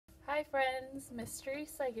Hi friends, Miss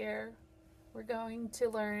Teresa here. We're going to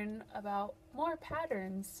learn about more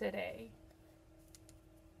patterns today.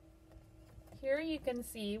 Here you can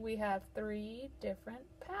see we have 3 different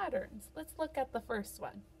patterns. Let's look at the first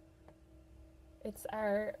one. It's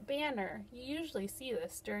our banner. You usually see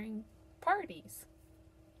this during parties.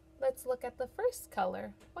 Let's look at the first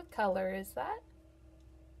color. What color is that?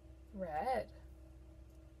 Red.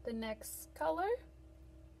 The next color?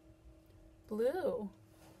 Blue.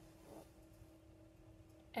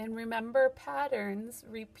 And remember, patterns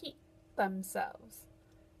repeat themselves.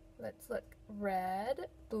 Let's look. Red,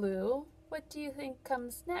 blue. What do you think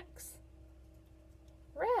comes next?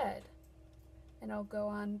 Red. And I'll go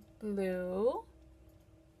on blue,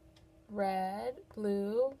 red,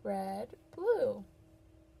 blue, red, blue.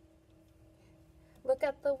 Look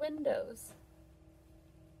at the windows.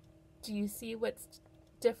 Do you see what's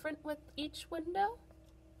different with each window?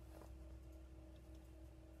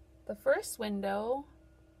 The first window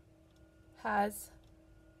has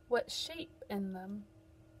what shape in them?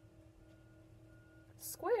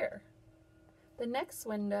 Square. The next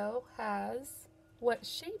window has what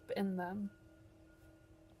shape in them?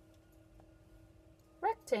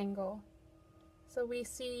 Rectangle. So we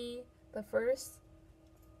see the first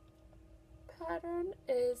pattern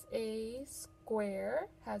is a square,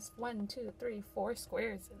 has 1, 2, 3, 4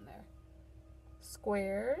 squares in there.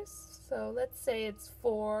 Squares, so let's say it's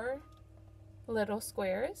 4 little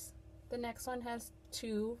squares. The next one has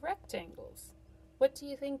 2 rectangles. What do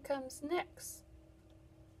you think comes next?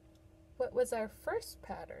 What was our first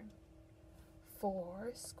pattern?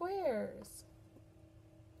 4 squares.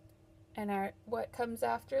 And what comes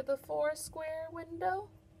after the 4 square window?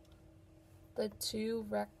 The 2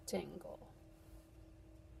 rectangle.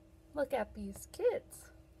 Look at these kids.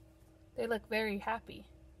 They look very happy.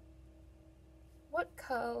 What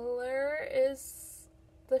color is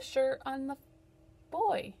the shirt on the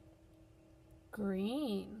boy?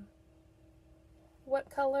 Green. What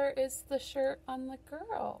color is the shirt on the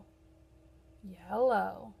girl?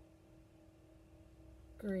 Yellow.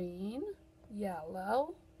 Green,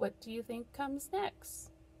 yellow. What do you think comes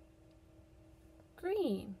next?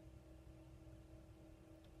 Green.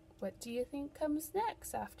 What do you think comes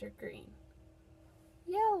next after green?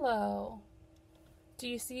 Yellow. Do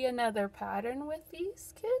you see another pattern with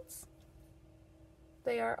these kids?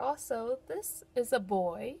 They are also, this is a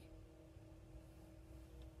boy.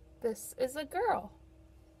 This is a girl.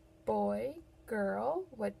 Boy, girl,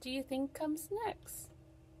 what do you think comes next?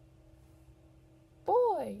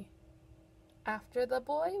 Boy. After the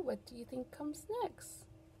boy, what do you think comes next?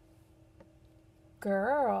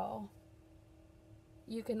 Girl.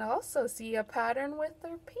 You can also see a pattern with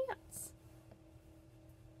their pants.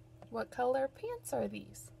 What color pants are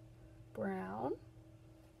these? Brown.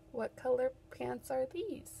 What color pants are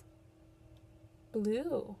these?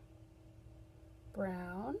 Blue.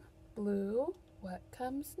 Brown, blue. What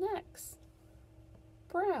comes next?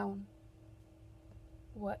 Brown.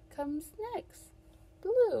 What comes next?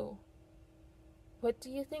 Blue. What do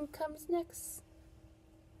you think comes next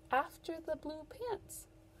after the blue pants?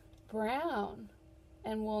 Brown.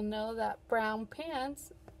 And we'll know that brown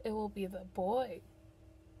pants, it will be the boy.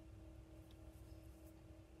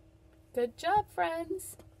 Good job,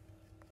 friends!